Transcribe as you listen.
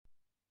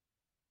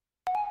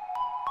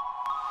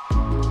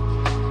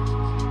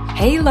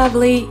Hey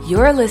lovely,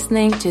 you're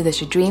listening to the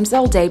She Dreams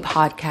All Day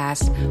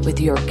podcast with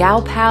your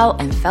gal pal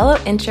and fellow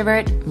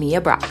introvert, Mia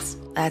Brox.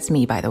 That's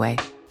me, by the way.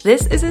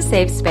 This is a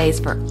safe space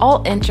for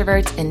all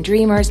introverts and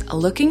dreamers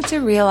looking to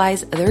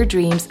realize their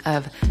dreams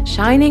of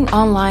shining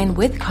online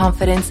with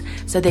confidence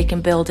so they can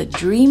build a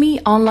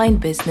dreamy online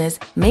business,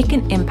 make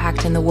an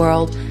impact in the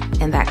world,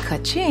 and that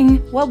ka-ching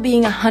while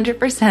being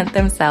 100%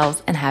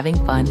 themselves and having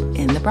fun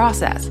in the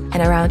process. And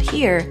around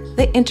here,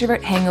 the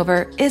introvert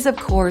hangover is of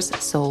course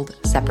sold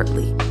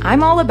separately.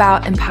 I'm all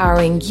about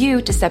empowering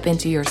you to step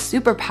into your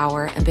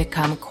superpower and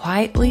become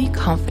quietly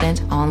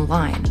confident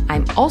online.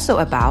 I'm also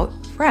about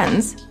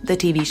Friends, the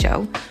TV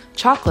show,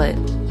 chocolate,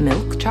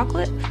 milk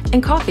chocolate,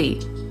 and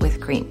coffee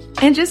with cream.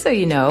 And just so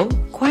you know,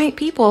 quiet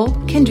people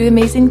can do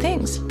amazing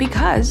things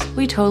because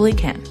we totally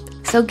can.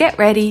 So get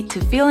ready to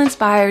feel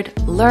inspired,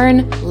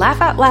 learn, laugh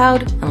out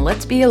loud, and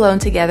let's be alone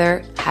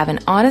together, have an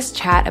honest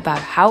chat about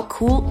how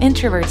cool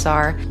introverts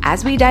are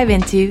as we dive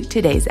into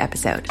today's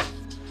episode.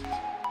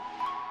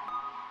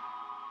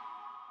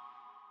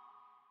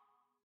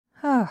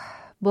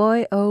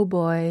 Oh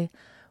boy.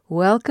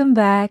 Welcome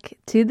back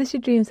to the She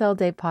Dreams All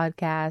Day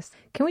podcast.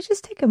 Can we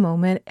just take a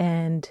moment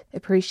and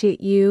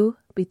appreciate you,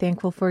 be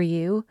thankful for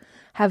you,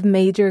 have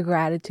major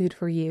gratitude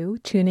for you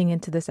tuning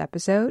into this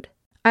episode?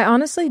 I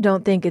honestly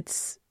don't think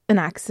it's an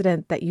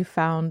accident that you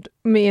found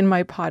me and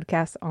my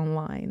podcast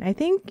online. I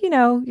think,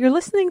 you're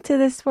listening to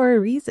this for a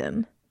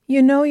reason.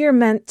 You know you're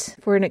meant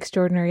for an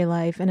extraordinary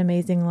life, an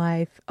amazing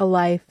life, a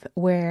life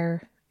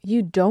where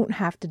you don't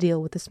have to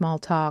deal with the small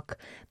talk,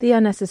 the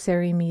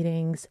unnecessary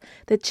meetings,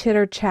 the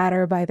chitter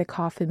chatter by the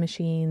coffee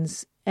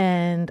machines,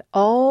 and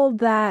all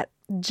that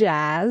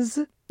jazz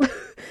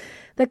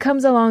that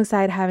comes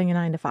alongside having a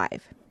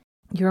 9-to-5.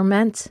 You're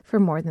meant for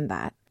more than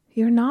that.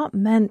 You're not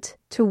meant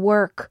to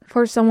work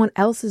for someone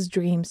else's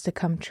dreams to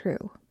come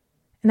true.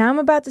 And I'm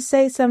about to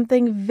say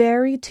something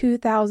very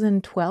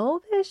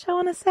 2012-ish, I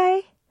want to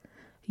say.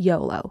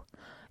 YOLO.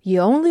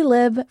 You only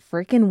live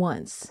freaking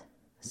once.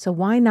 So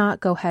why not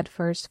go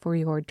headfirst for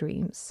your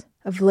dreams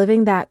of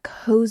living that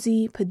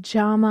cozy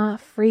pajama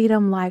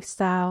freedom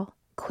lifestyle,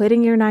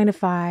 quitting your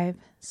 9-to-5,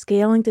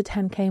 scaling to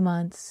 10K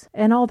months,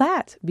 and all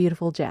that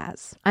beautiful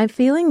jazz. I'm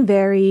feeling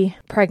very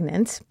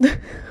pregnant,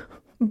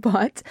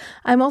 but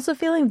I'm also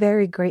feeling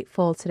very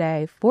grateful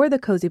today for the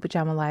cozy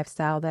pajama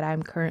lifestyle that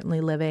I'm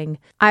currently living.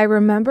 I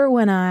remember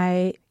when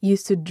I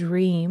used to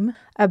dream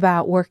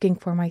about working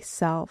for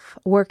myself,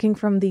 working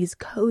from these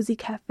cozy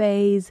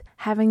cafes,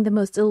 having the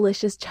most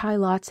delicious chai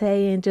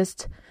latte and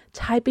just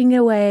typing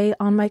away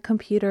on my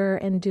computer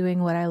and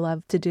doing what I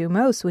love to do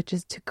most, which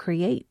is to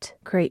create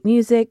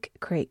music,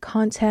 create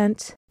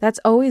content. That's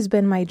always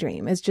been my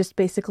dream, is just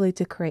basically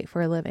to create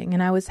for a living.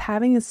 And I was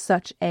having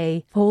such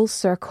a full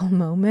circle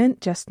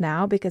moment just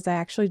now because I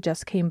actually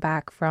just came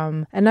back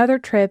from another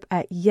trip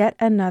at yet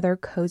another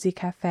cozy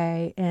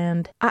cafe.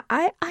 And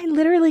I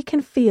literally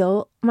can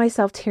feel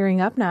myself tearing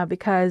up now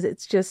because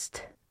it's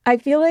just, I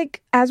feel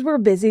like as we're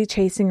busy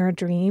chasing our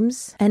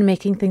dreams and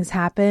making things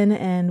happen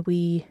and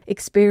we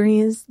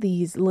experience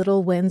these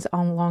little wins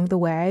along the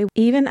way,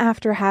 even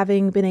after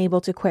having been able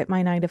to quit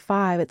my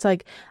 9-to-5, it's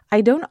like I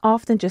don't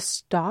often just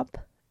stop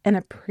and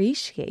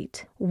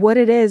appreciate what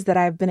it is that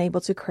I've been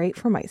able to create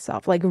for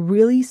myself, like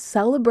really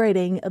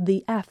celebrating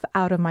the F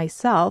out of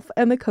myself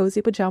and the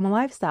cozy pajama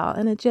lifestyle.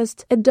 And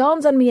it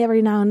dawns on me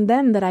every now and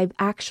then that I've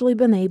actually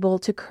been able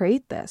to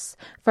create this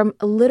from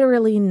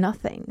literally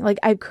nothing. Like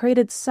I've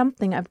created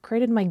something, I've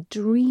created my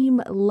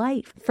dream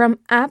life from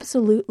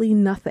absolutely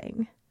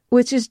nothing,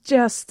 which is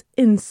just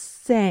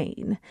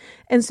insane.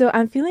 And so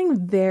I'm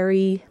feeling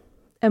very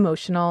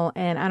emotional,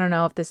 and I don't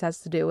know if this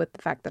has to do with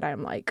the fact that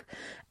I'm like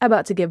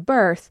about to give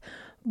birth,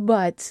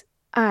 but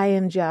I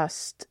am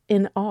just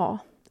in awe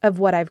of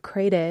what I've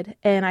created.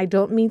 And I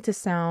don't mean to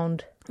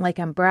sound like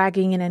I'm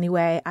bragging in any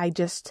way. I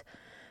just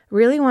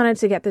really wanted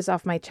to get this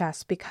off my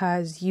chest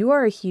because you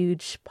are a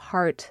huge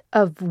part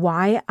of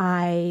why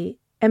I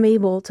am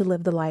able to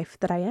live the life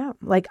that I am.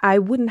 Like I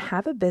wouldn't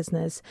have a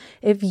business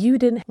if you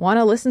didn't want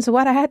to listen to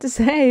what I had to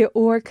say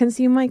or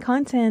consume my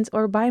content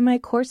or buy my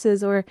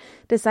courses or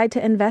decide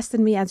to invest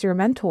in me as your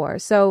mentor.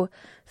 So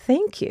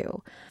thank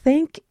you.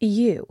 Thank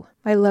you,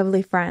 my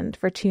lovely friend,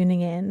 for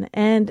tuning in.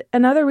 And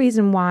another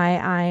reason why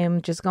I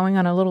am just going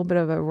on a little bit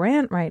of a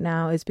rant right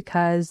now is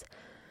because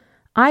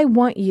I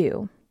want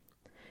you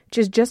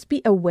to just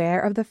be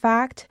aware of the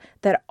fact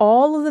that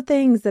all of the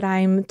things that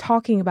I'm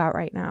talking about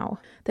right now,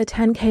 the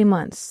 10K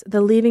months,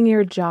 the leaving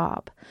your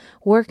job,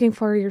 working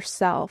for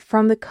yourself,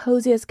 from the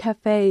coziest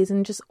cafes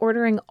and just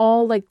ordering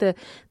all like the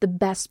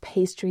best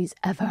pastries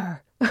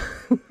ever,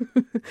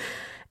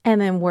 and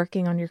then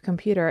working on your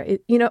computer,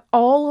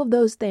 all of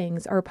those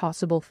things are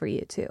possible for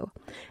you too.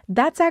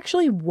 That's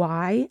actually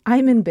why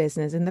I'm in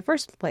business in the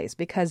first place,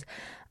 because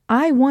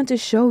I want to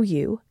show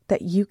you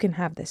that you can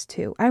have this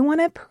too. I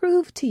want to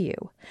prove to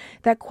you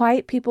that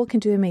quiet people can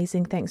do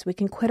amazing things. We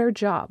can quit our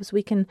jobs.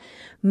 We can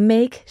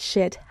make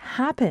shit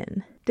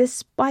happen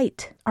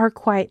despite our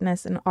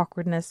quietness and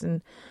awkwardness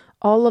and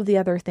all of the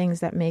other things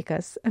that make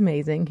us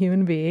amazing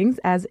human beings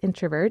as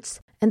introverts.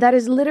 And that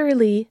is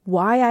literally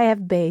why I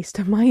have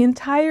based my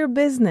entire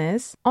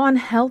business on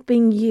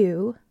helping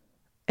you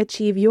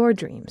achieve your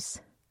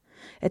dreams,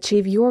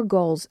 achieve your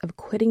goals of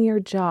quitting your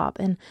job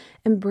and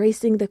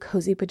embracing the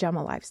cozy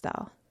pajama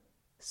lifestyle.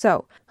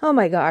 So, oh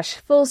my gosh,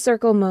 full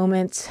circle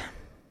moment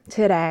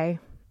today.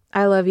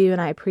 I love you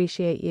and I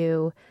appreciate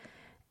you.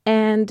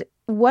 And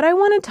what I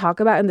want to talk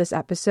about in this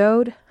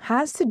episode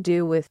has to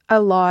do with a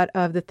lot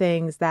of the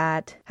things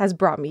that has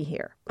brought me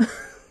here.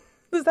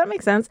 Does that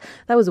make sense?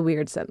 That was a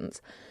weird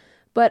sentence.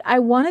 But I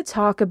want to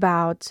talk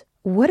about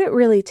what it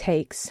really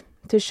takes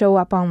to show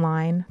up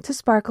online, to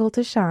sparkle,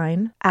 to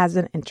shine as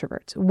an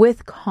introvert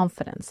with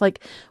confidence.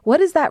 Like,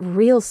 what is that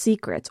real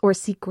secret or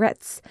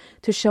secrets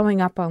to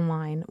showing up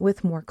online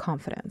with more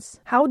confidence?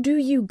 How do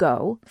you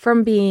go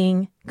from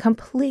being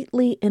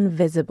completely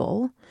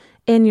invisible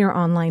in your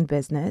online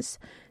business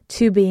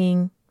to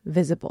being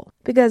visible?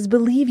 Because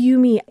believe you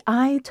me,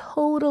 I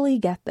totally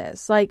get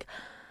this. Like,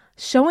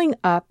 showing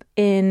up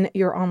in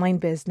your online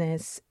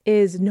business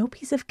is no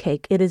piece of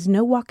cake. It is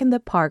no walk in the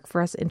park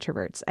for us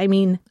introverts. I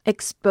mean,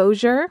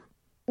 exposure,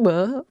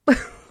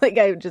 like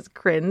I just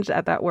cringe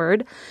at that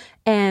word,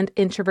 and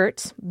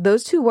introverts,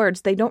 those two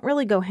words, they don't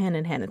really go hand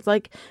in hand. It's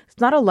like,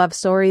 it's not a love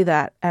story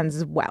that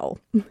ends well.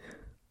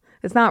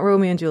 It's not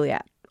Romeo and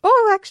Juliet.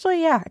 Oh,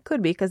 actually, yeah, it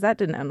could be because that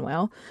didn't end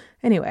well.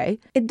 Anyway,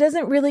 it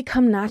doesn't really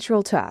come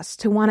natural to us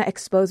to want to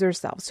expose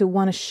ourselves, to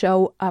want to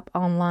show up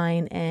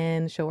online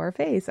and show our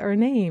face, our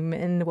name,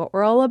 and what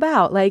we're all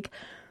about. Like,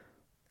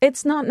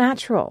 it's not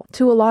natural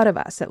to a lot of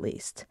us, at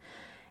least.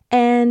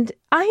 And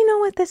I know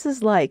what this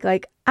is like.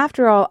 Like,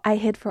 after all, I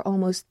hid for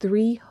almost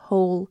 3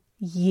 whole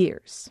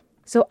years.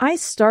 So I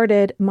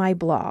started my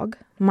blog,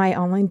 my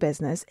online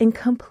business, in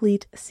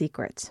complete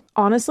secret.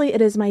 Honestly,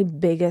 it is my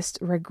biggest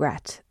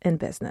regret in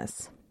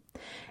business.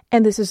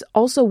 And this is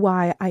also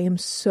why I am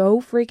so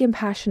freaking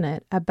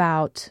passionate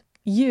about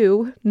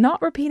you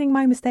not repeating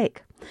my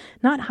mistake,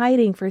 not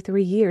hiding for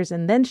 3 years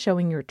and then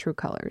showing your true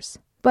colors.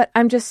 But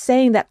I'm just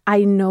saying that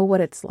I know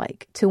what it's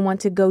like to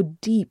want to go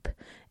deep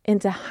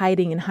into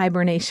hiding and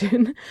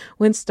hibernation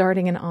when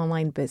starting an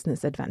online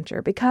business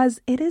adventure, because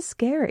it is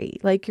scary.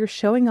 Like, you're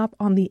showing up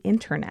on the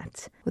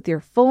internet with your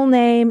full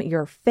name,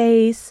 your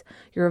face,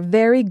 you're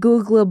very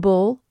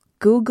Googleable.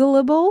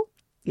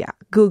 Yeah,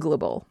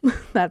 Googleable.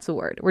 That's a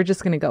word. We're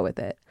just going to go with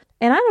it.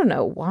 And I don't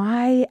know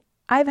why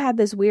I've had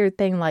this weird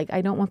thing. Like,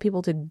 I don't want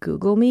people to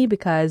Google me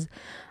because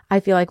I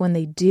feel like when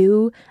they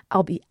do,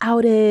 I'll be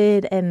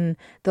outed and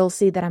they'll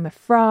see that I'm a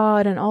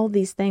fraud and all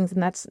these things.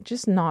 And that's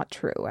just not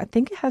true. I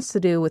think it has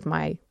to do with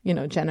my,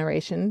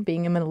 generation,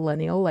 being a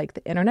millennial. Like,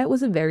 the internet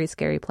was a very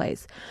scary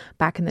place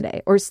back in the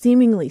day, or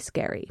seemingly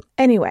scary.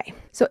 Anyway,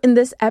 so in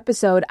this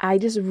episode, I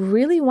just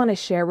really want to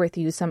share with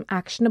you some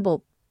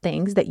actionable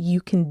things that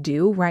you can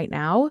do right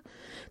now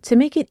to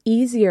make it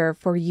easier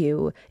for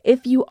you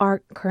if you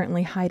are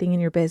currently hiding in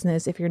your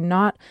business, if you're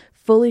not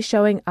fully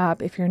showing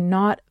up, if you're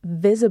not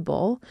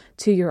visible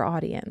to your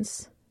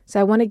audience. So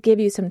I want to give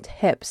you some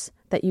tips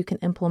that you can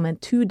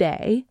implement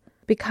today,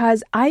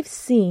 because I've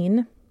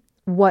seen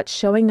what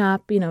showing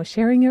up,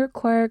 sharing your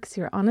quirks,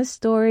 your honest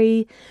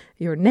story,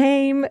 your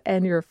name,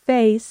 and your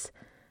face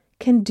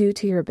can do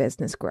to your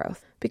business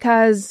growth.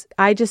 Because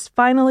I just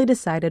finally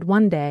decided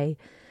one day,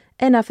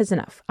 enough is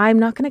enough. I'm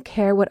not going to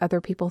care what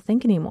other people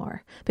think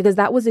anymore, because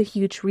that was a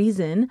huge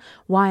reason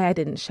why I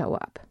didn't show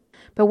up.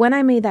 But when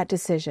I made that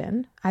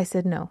decision, I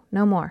said, no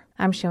more.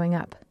 I'm showing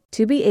up.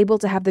 To be able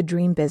to have the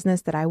dream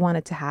business that I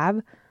wanted to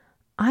have,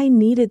 I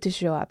needed to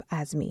show up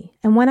as me.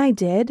 And when I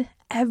did,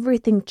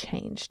 everything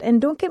changed.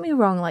 And don't get me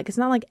wrong, like, it's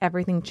not like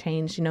everything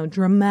changed,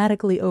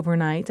 dramatically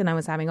overnight and I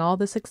was having all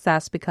the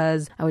success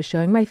because I was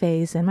showing my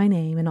face and my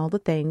name and all the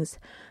things.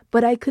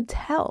 But I could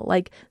tell,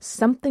 like,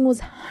 something was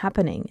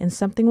happening and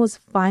something was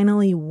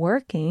finally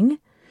working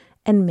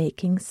and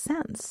making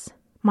sense.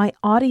 My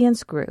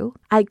audience grew.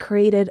 I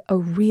created a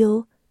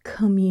real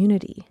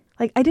community.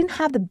 Like, I didn't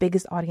have the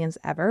biggest audience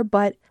ever,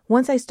 but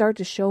once I started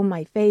to show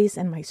my face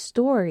and my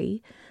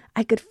story,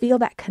 I could feel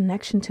that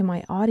connection to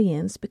my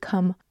audience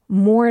become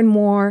more and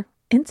more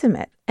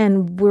intimate.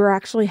 And we're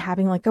actually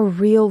having like a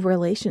real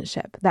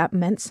relationship that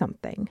meant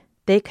something.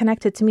 They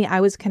connected to me.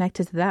 I was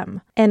connected to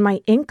them. And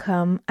my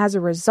income as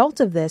a result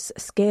of this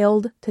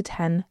scaled to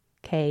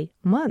 10K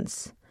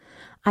months.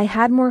 I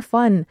had more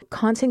fun.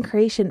 Content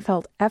creation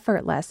felt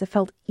effortless. It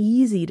felt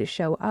easy to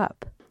show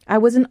up. I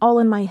wasn't all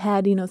in my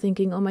head,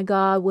 thinking, oh my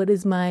God, what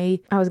is I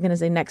was going to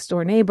say next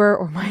door neighbor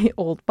or my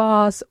old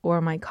boss or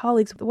my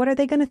colleagues, what are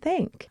they going to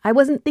think? I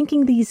wasn't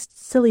thinking these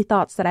silly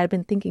thoughts that I'd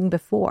been thinking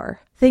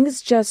before.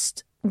 Things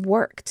just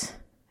worked.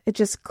 It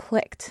just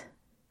clicked.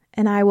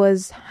 And I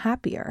was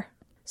happier.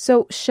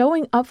 So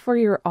showing up for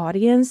your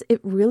audience,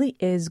 it really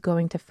is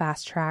going to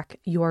fast track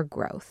your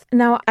growth.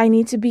 Now, I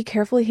need to be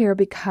careful here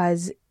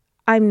because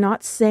I'm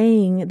not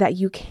saying that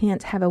you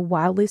can't have a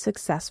wildly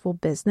successful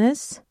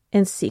business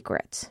in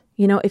secret.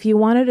 If you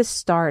wanted to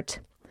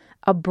start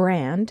a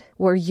brand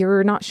where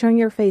you're not showing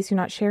your face, you're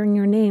not sharing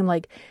your name,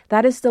 like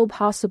that is still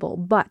possible.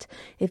 But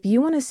if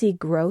you want to see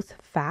growth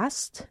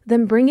fast,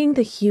 then bringing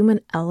the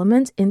human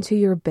element into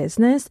your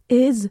business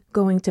is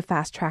going to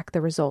fast track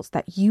the results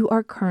that you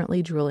are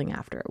currently drooling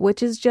after,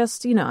 which is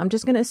just, I'm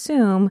just going to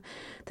assume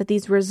that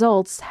these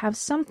results have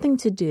something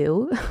to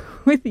do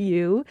with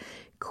you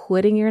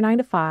quitting your 9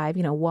 to 5,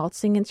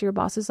 waltzing into your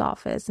boss's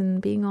office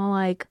and being all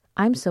like,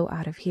 I'm so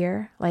out of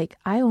here. Like,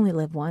 I only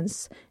live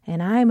once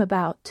and I'm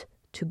about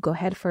to go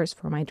head first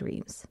for my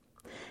dreams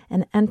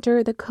and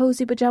enter the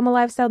cozy pajama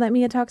lifestyle that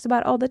Mia talks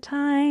about all the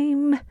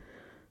time,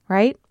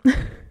 right?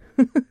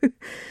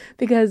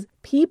 Because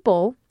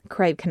people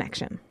crave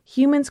connection.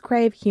 Humans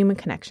crave human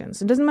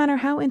connections. It doesn't matter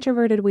how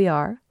introverted we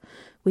are.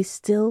 We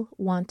still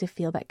want to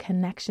feel that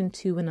connection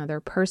to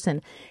another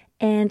person.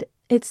 And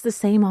it's the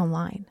same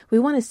online. We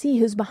want to see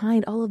who's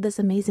behind all of this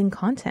amazing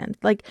content.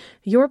 Like,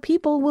 your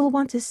people will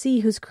want to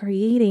see who's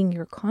creating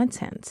your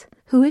content.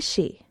 Who is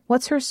she?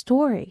 What's her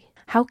story?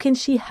 How can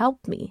she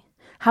help me?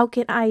 How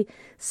can I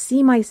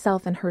see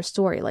myself in her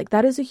story? Like,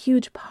 that is a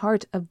huge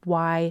part of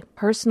why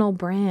personal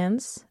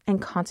brands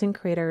and content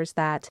creators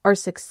that are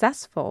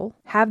successful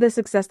have the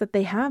success that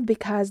they have,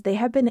 because they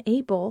have been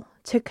able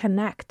to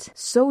connect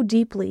so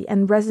deeply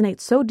and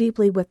resonate so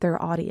deeply with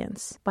their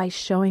audience by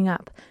showing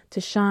up, to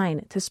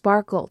shine, to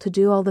sparkle, to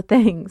do all the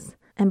things,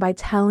 and by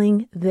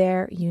telling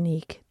their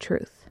unique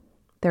truth,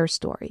 their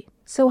story.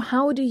 So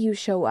how do you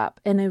show up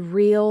in a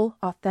real,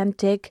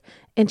 authentic,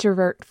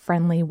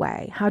 introvert-friendly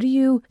way? How do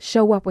you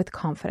show up with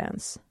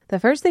confidence? The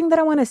first thing that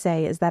I want to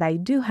say is that I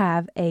do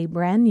have a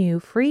brand new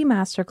free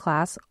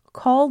masterclass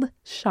called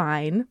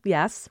Shine.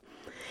 Yes,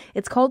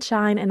 it's called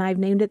Shine, and I've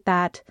named it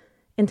that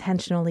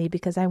intentionally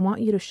because I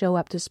want you to show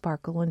up to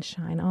sparkle and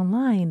shine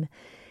online.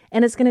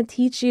 And it's going to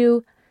teach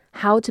you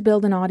how to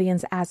build an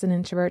audience as an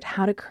introvert,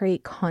 how to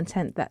create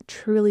content that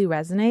truly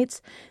resonates.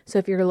 So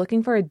if you're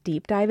looking for a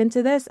deep dive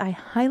into this, I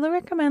highly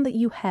recommend that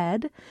you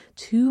head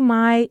to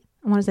my,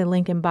 I want to say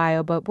link in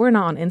bio, but we're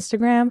not on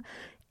Instagram,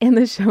 in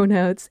the show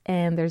notes,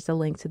 and there's a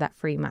link to that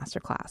free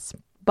masterclass.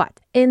 But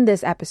in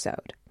this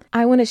episode,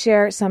 I want to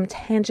share some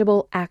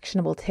tangible,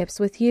 actionable tips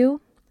with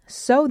you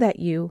so that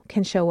you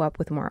can show up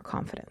with more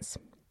confidence.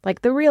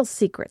 Like the real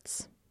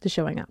secrets to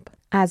showing up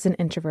as an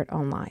introvert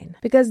online.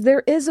 Because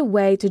there is a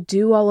way to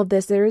do all of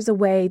this. There is a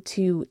way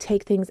to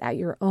take things at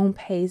your own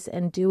pace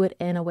and do it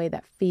in a way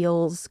that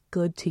feels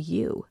good to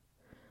you.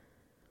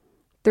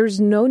 There's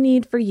no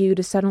need for you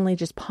to suddenly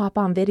just pop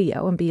on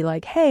video and be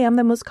like, hey, I'm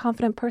the most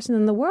confident person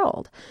in the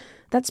world.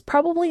 That's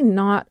probably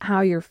not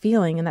how you're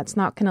feeling, and that's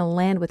not going to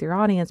land with your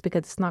audience because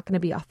it's not going to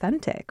be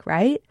authentic,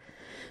 right?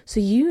 So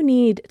you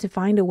need to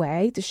find a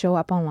way to show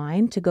up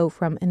online, to go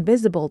from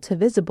invisible to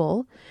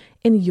visible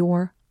in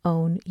your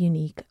own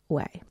unique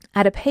way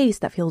at a pace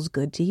that feels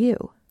good to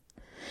you.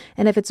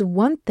 And if it's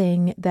one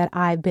thing that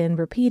I've been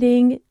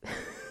repeating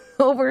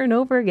over and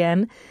over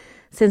again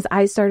since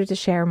I started to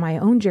share my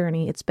own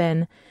journey, it's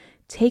been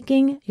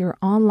taking your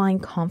online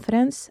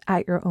confidence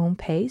at your own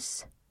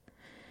pace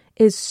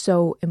is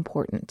so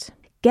important.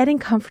 Getting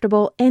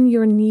comfortable in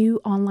your new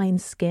online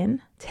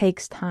skin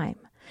takes time,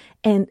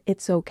 and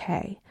it's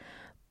okay.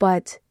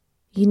 But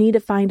you need to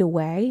find a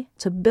way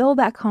to build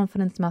that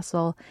confidence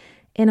muscle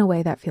in a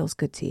way that feels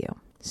good to you.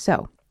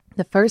 So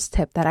the first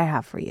tip that I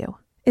have for you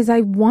is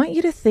I want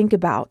you to think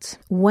about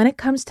when it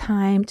comes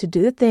time to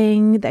do the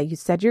thing that you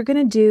said you're going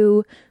to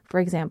do.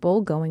 For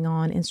example, going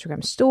on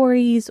Instagram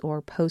stories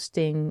or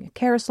posting a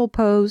carousel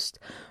post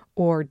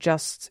or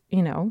just,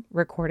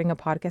 recording a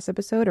podcast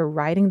episode or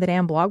writing the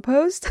damn blog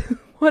post,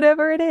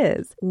 whatever it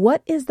is.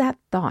 What is that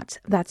thought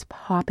that's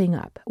popping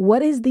up?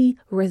 What is the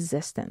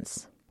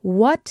resistance?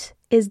 What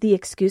is the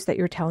excuse that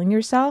you're telling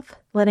yourself,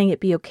 letting it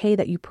be okay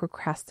that you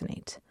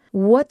procrastinate?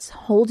 What's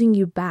holding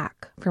you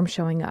back from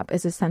showing up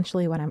is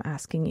essentially what I'm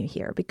asking you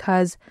here,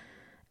 because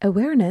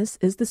awareness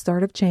is the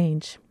start of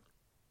change.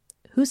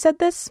 Who said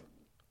this?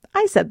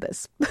 I said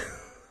this.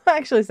 I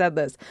actually said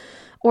this.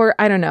 Or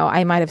I don't know,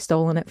 I might have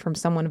stolen it from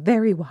someone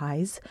very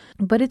wise,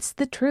 but it's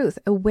the truth.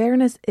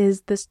 Awareness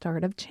is the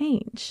start of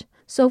change.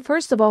 So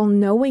first of all,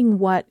 knowing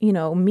what,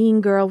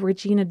 mean girl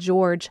Regina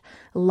George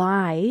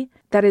lie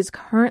that is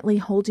currently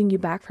holding you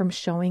back from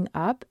showing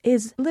up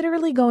is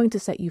literally going to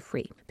set you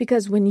free.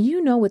 Because when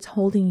you know what's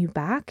holding you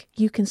back,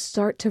 you can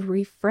start to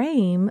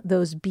reframe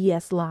those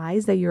BS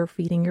lies that you're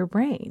feeding your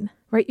brain,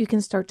 right? You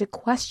can start to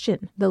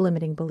question the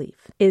limiting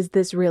belief. Is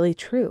this really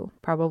true?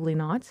 Probably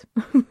not.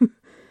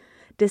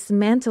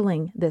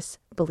 Dismantling this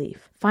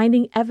belief,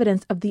 finding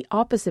evidence of the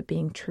opposite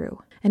being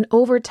true. And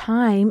over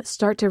time,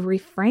 start to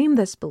reframe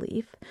this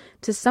belief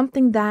to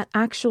something that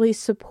actually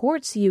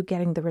supports you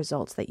getting the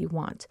results that you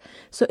want.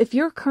 So if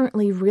you're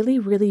currently really,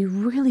 really,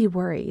 really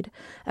worried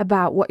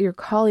about what your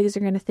colleagues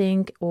are going to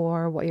think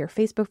or what your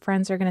Facebook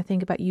friends are going to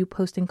think about you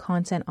posting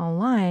content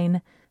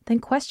online, then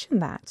question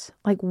that.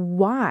 Like,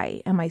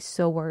 why am I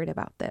so worried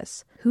about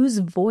this? Whose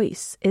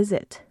voice is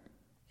it?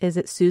 Is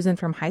it Susan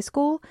from high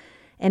school?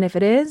 And if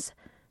it is,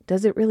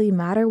 does it really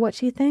matter what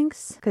she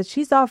thinks? Because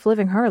she's off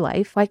living her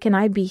life. Why can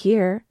I be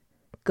here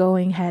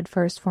going head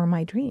first for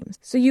my dreams.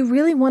 So you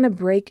really want to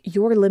break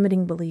your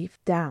limiting belief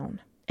down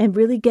and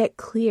really get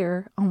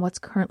clear on what's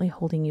currently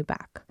holding you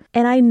back.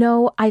 And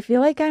I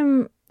feel like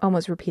I'm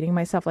almost repeating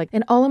myself, like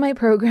in all of my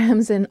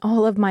programs and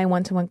all of my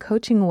one-to-one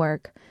coaching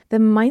work, the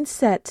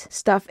mindset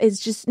stuff is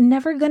just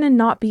never going to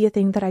not be a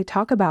thing that I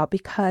talk about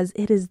because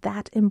it is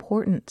that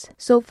important.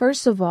 So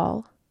first of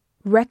all,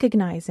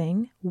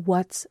 recognizing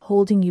what's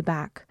holding you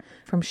back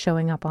from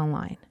showing up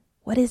online.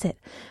 What is it?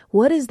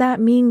 What is that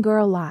mean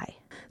girl lie?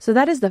 So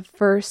that is the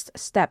first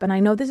step. And I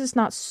know this is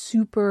not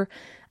super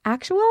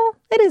actual.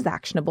 It is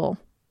actionable.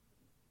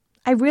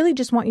 I really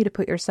just want you to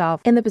put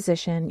yourself in the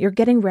position you're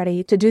getting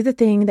ready to do the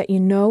thing that you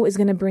know is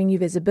going to bring you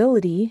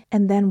visibility.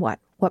 And then what?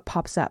 What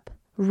pops up?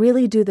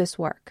 Really do this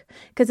work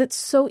because it's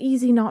so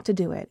easy not to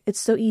do it. It's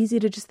so easy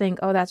to just think,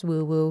 oh, that's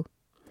woo-woo.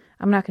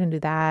 I'm not going to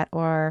do that.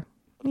 Or,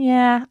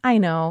 yeah, I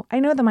know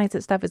the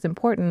mindset stuff is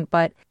important,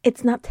 but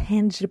it's not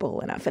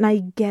tangible enough. And I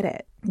get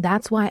it.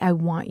 That's why I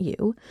want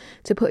you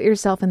to put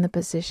yourself in the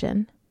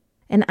position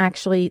and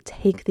actually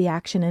take the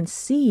action and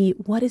see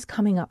what is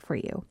coming up for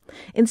you.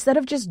 Instead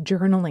of just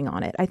journaling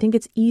on it, I think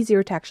it's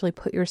easier to actually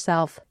put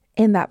yourself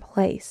in that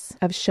place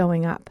of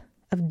showing up,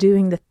 of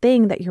doing the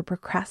thing that you're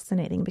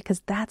procrastinating, because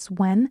that's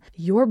when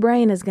your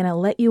brain is going to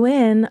let you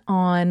in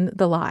on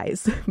the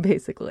lies,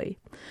 basically.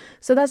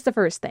 So that's the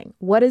first thing.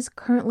 What is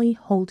currently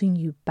holding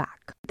you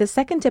back? The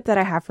second tip that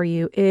I have for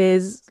you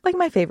is like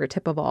my favorite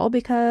tip of all,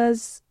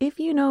 because if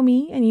you know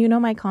me and you know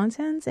my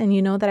content and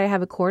you know that I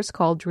have a course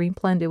called Dream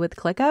Plan Do with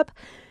ClickUp,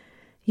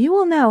 you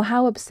will know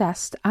how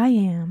obsessed I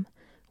am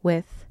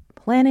with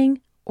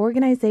planning,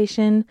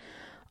 organization,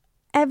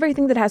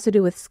 everything that has to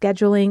do with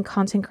scheduling,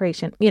 content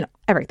creation,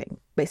 everything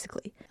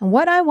basically. And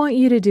what I want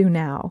you to do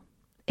now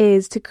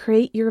is to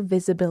create your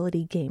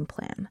visibility game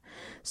plan.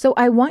 So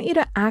I want you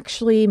to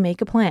actually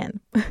make a plan.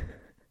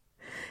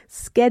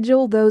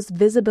 Schedule those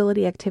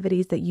visibility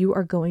activities that you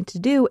are going to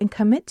do and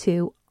commit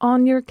to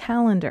on your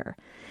calendar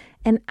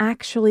and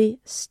actually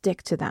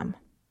stick to them.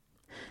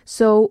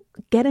 So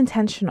get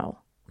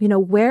intentional.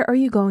 Where are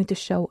you going to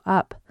show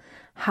up?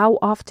 How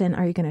often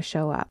are you going to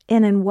show up?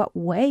 And in what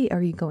way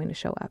are you going to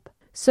show up?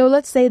 So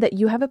let's say that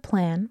you have a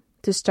plan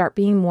to start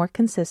being more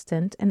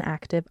consistent and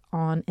active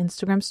on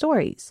Instagram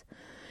stories,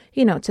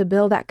 to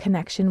build that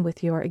connection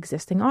with your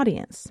existing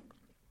audience.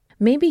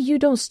 Maybe you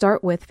don't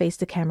start with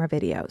face-to-camera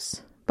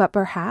videos, but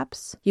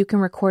perhaps you can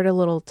record a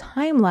little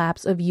time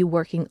lapse of you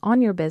working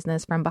on your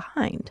business from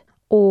behind,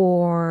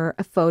 or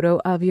a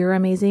photo of your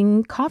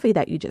amazing coffee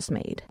that you just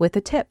made with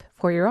a tip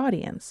for your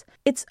audience.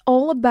 It's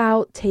all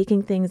about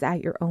taking things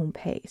at your own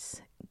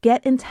pace.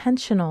 Get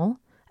intentional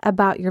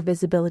about your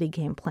visibility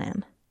game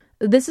plan.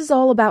 This is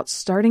all about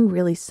starting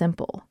really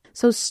simple.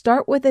 So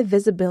start with a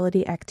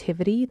visibility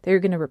activity that you're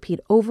going to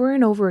repeat over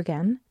and over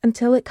again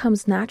until it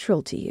comes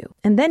natural to you.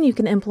 And then you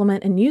can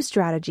implement a new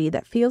strategy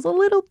that feels a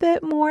little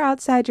bit more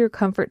outside your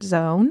comfort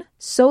zone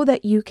so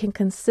that you can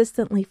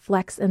consistently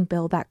flex and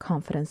build that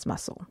confidence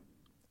muscle.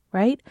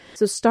 Right?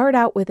 So start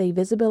out with a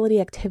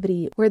visibility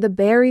activity where the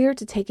barrier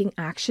to taking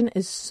action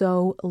is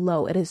so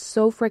low. It is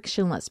so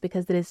frictionless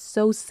because it is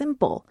so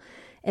simple.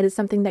 It is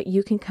something that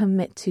you can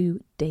commit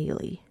to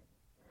daily.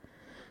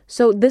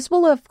 So this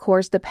will, of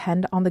course,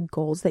 depend on the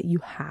goals that you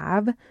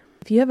have.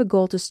 If you have a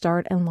goal to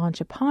start and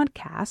launch a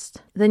podcast,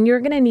 then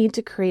you're going to need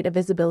to create a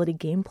visibility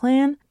game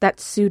plan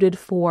that's suited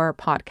for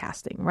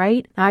podcasting,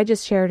 right? I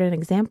just shared an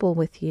example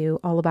with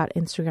you all about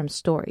Instagram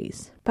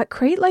stories, but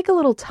create like a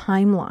little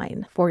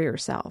timeline for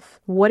yourself.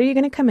 What are you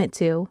going to commit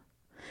to?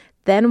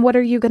 Then what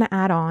are you going to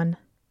add on?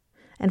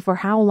 And for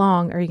how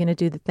long are you going to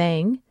do the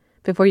thing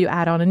before you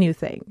add on a new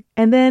thing?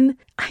 And then,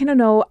 I don't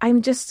know,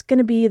 I'm just going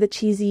to be the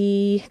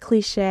cheesy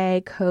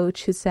cliche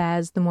coach who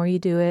says the more you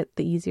do it,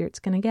 the easier it's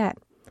going to get.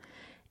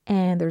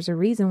 And there's a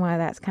reason why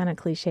that's kind of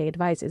cliche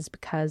advice is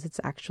because it's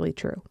actually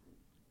true.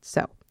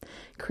 So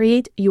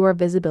create your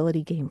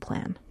visibility game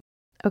plan.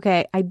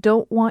 Okay, I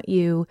don't want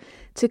you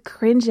to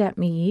cringe at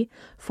me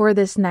for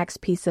this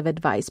next piece of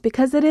advice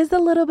because it is a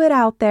little bit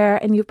out there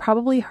and you've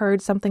probably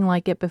heard something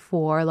like it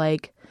before,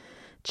 like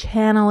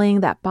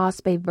channeling that boss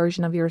babe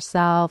version of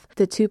yourself,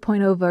 the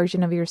 2.0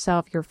 version of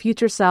yourself, your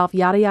future self,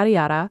 yada, yada,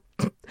 yada.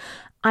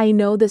 I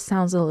know this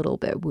sounds a little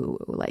bit woo-woo,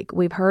 like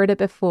we've heard it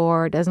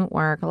before, it doesn't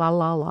work, la,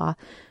 la, la.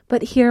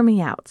 But hear me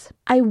out.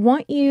 I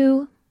want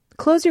you,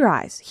 close your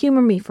eyes,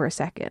 humor me for a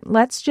second.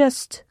 Let's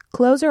just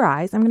close our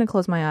eyes. I'm going to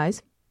close my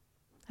eyes.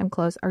 I'm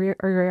closed. Are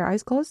your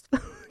eyes closed?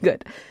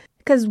 Good.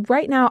 Because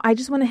right now, I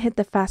just want to hit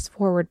the fast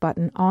forward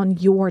button on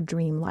your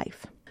dream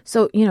life.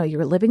 So,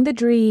 you're living the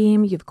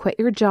dream, you've quit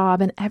your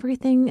job, and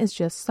everything is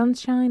just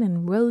sunshine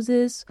and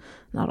roses.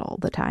 Not all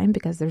the time,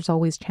 because there's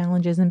always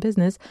challenges in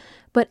business,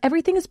 but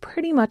everything is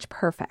pretty much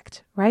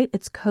perfect, right?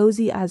 It's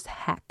cozy as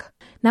heck.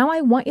 Now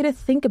I want you to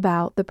think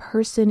about the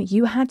person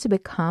you had to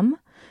become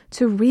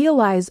to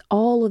realize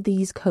all of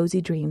these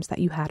cozy dreams that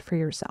you had for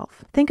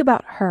yourself. Think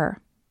about her.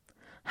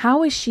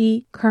 How is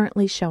she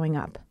currently showing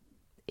up?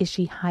 Is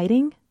she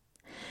hiding?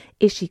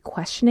 Is she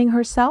questioning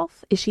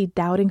herself? Is she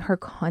doubting her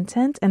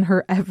content and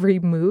her every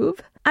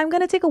move? I'm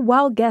going to take a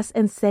wild guess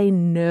and say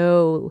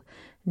no.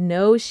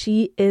 No,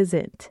 she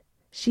isn't.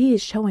 She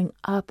is showing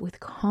up with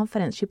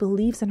confidence. She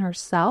believes in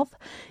herself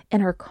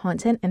and her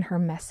content and her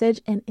message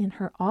and in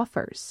her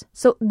offers.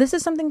 So this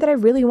is something that I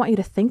really want you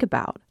to think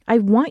about. I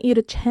want you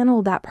to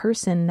channel that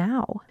person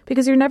now,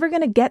 because you're never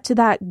going to get to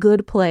that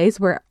good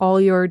place where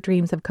all your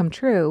dreams have come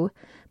true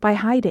by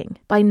hiding,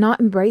 by not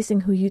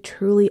embracing who you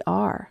truly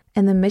are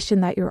and the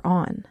mission that you're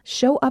on.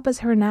 Show up as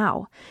her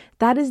now.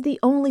 That is the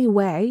only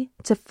way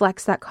to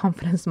flex that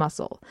confidence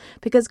muscle,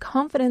 because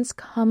confidence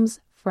comes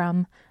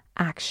from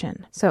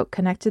action. So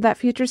connect to that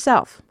future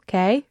self,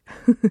 okay?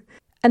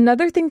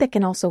 Another thing that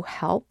can also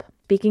help,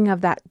 speaking of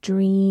that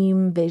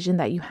dream vision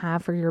that you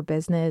have for your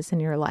business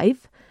and your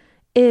life,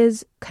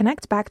 is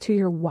connect back to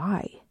your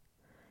why.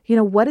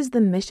 What is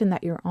the mission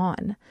that you're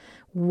on?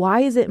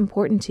 Why is it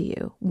important to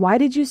you? Why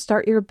did you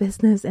start your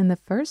business in the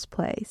first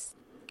place?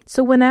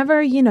 So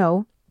whenever,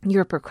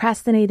 you're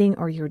procrastinating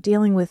or you're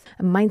dealing with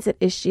a mindset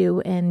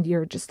issue and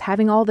you're just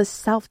having all this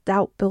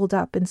self-doubt build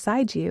up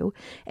inside you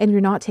and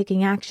you're not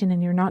taking action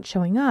and you're not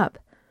showing up,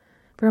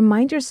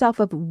 remind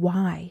yourself of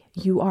why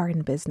you are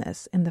in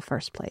business in the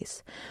first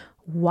place.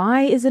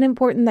 Why is it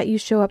important that you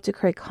show up to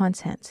create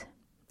content?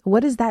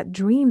 What is that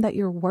dream that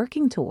you're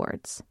working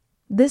towards?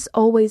 This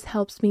always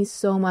helps me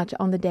so much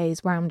on the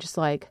days where I'm just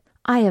like,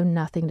 I have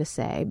nothing to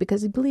say,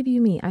 because believe you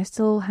me, I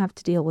still have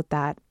to deal with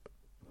that.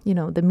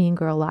 The mean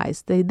girl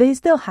lies, they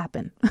still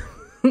happen.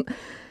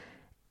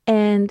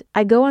 And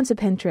I go onto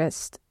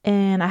Pinterest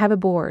and I have a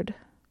board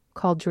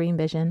called Dream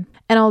Vision.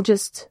 And I'll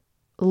just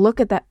look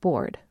at that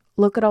board,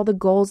 look at all the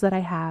goals that I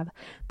have,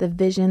 the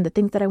vision, the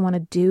things that I want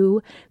to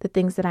do, the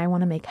things that I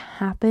want to make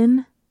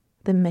happen,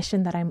 the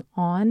mission that I'm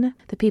on,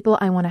 the people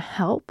I want to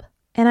help.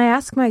 And I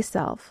ask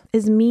myself,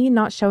 is me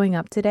not showing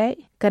up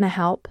today going to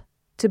help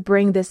to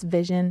bring this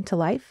vision to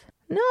life?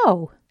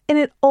 No. And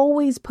it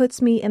always puts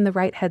me in the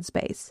right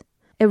headspace.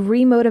 It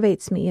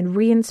remotivates me and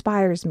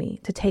re-inspires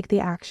me to take the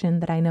action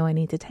that I know I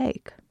need to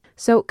take.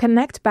 So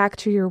connect back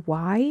to your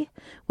why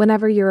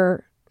whenever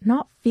you're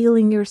not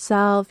feeling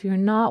yourself, you're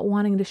not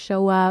wanting to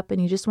show up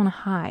and you just want to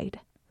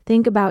hide.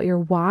 Think about your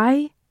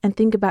why and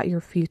think about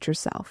your future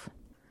self.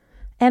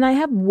 And I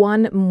have two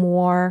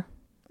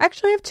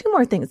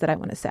more things that I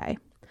want to say.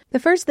 The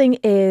first thing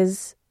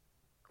is,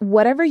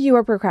 whatever you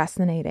are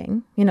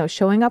procrastinating,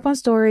 showing up on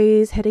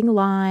stories, hitting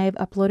live,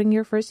 uploading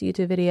your first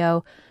YouTube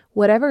video,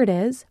 whatever it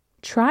is,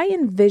 try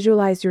and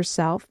visualize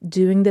yourself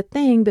doing the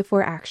thing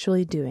before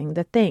actually doing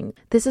the thing.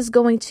 This is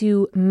going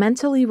to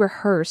mentally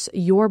rehearse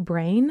your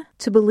brain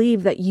to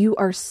believe that you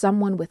are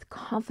someone with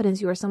confidence.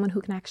 You are someone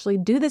who can actually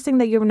do this thing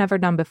that you've never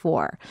done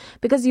before,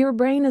 because your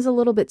brain is a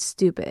little bit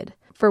stupid.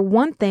 For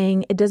one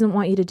thing, it doesn't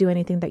want you to do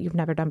anything that you've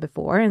never done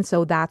before. And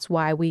so that's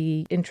why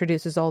we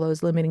introduces all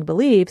those limiting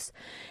beliefs.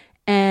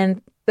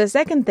 And the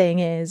second thing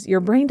is, your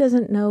brain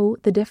doesn't know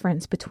the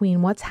difference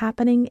between what's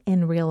happening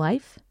in real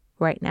life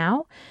right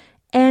now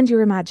and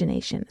your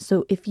imagination.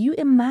 So if you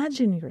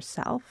imagine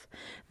yourself,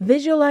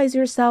 visualize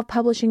yourself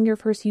publishing your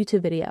first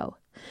YouTube video,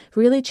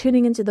 really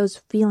tuning into those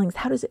feelings.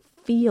 How does it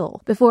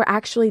feel before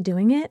actually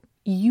doing it?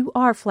 You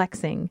are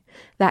flexing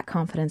that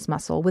confidence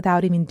muscle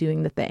without even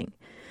doing the thing.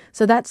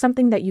 So that's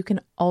something that you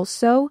can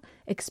also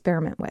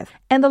experiment with.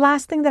 And the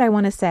last thing that I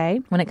want to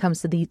say when it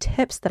comes to the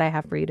tips that I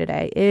have for you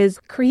today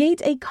is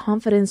create a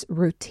confidence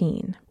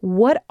routine.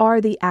 What are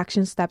the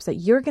action steps that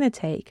you're going to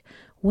take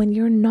when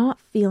you're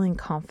not feeling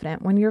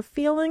confident, when you're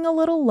feeling a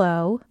little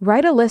low?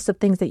 Write a list of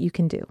things that you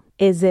can do.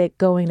 Is it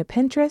going to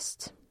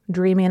Pinterest,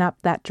 dreaming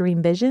up that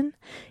dream vision?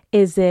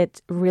 Is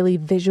it really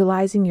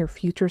visualizing your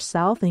future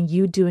self and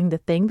you doing the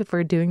thing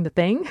before doing the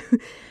thing?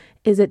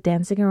 Is it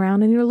dancing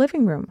around in your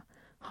living room,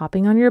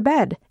 hopping on your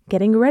bed,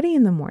 getting ready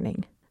in the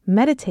morning,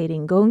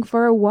 meditating, going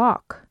for a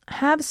walk?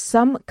 Have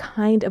some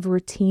kind of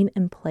routine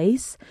in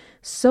place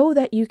so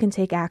that you can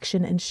take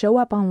action and show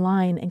up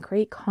online and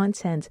create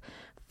content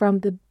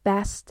from the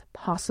best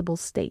possible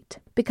state.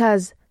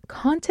 Because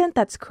content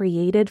that's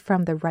created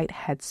from the right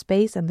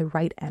headspace and the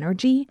right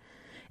energy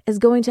is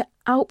going to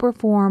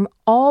outperform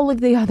all of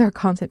the other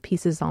content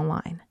pieces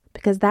online.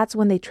 Because that's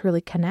when they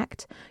truly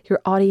connect. Your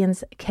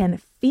audience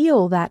can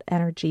feel that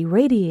energy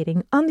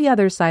radiating on the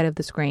other side of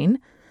the screen.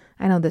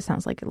 I know this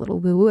sounds like a little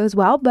woo-woo as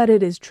well, but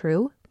it is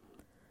true.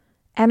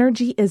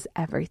 Energy is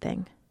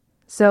everything.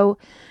 So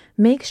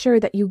make sure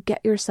that you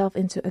get yourself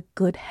into a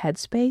good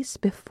headspace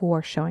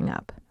before showing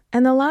up.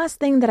 And the last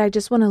thing that I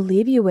just want to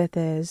leave you with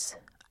is,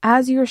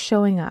 as you're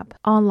showing up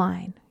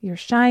online, you're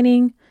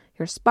shining,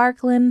 you're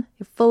sparkling,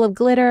 you're full of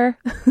glitter.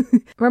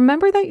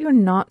 Remember that you're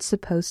not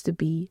supposed to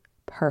be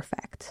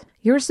perfect.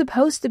 You're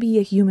supposed to be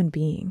a human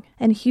being,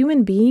 and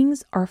human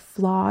beings are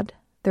flawed.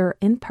 They're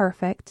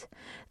imperfect.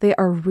 They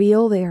are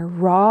real. They are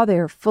raw. They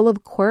are full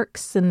of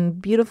quirks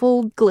and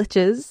beautiful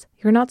glitches.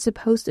 You're not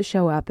supposed to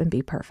show up and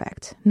be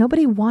perfect.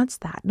 Nobody wants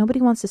that. Nobody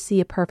wants to see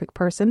a perfect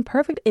person.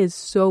 Perfect is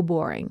so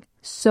boring.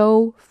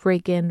 So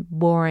freaking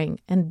boring.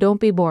 And don't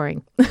be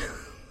boring.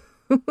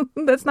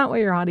 That's not what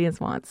your audience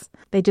wants.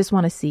 They just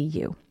want to see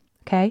you.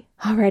 Okay.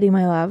 Alrighty,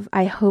 my love.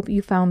 I hope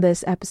you found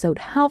this episode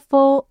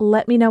helpful.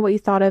 Let me know what you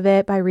thought of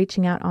it by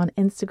reaching out on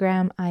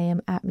Instagram. I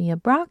am at Mia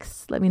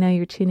Brox. Let me know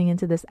you're tuning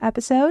into this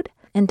episode.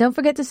 And don't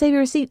forget to save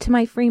your receipt to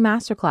my free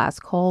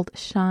masterclass called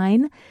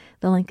Shine.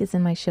 The link is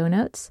in my show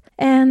notes.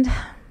 And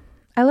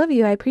I love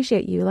you. I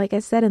appreciate you. Like I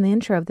said in the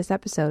intro of this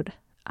episode,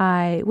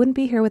 I wouldn't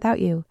be here without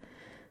you.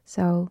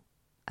 So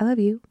I love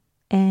you.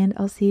 And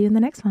I'll see you in the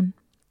next one.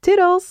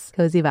 Toodles.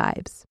 Cozy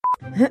vibes.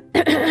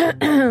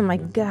 Oh my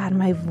God,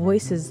 my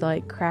voice is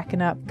like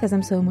cracking up because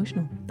I'm so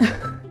emotional.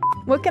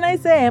 What can I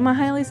say? I'm a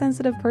highly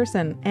sensitive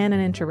person and an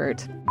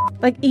introvert.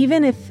 Like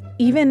even,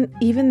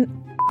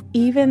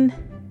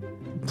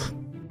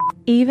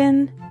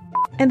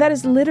 and that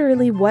is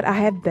literally what I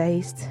have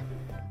based.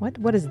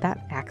 What is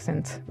that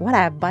accent? What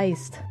I have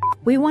based.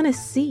 We want to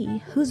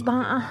see who's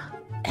behind.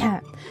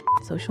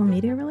 Social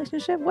media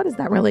relationship? What is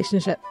that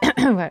relationship?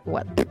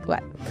 What?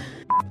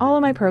 All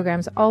of my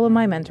programs, all of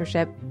my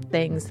mentorship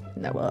things.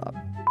 I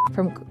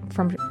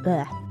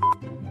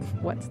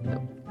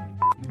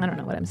don't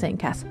know what I'm saying,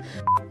 Cass.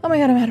 Oh my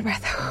God, I'm out of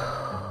breath.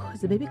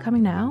 Is the baby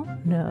coming now?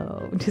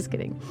 No, just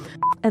kidding.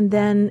 And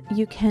then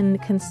you can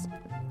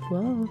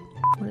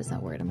what is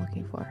that word I'm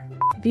looking for?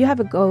 If you have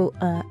a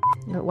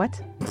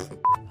what?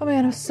 Oh my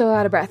God, I'm so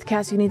out of breath.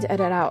 Cass, you need to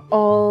edit out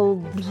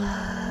all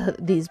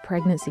these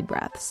pregnancy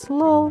breaths.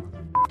 Lol.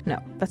 No,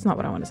 that's not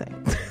what I want to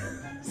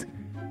say.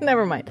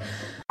 Never mind.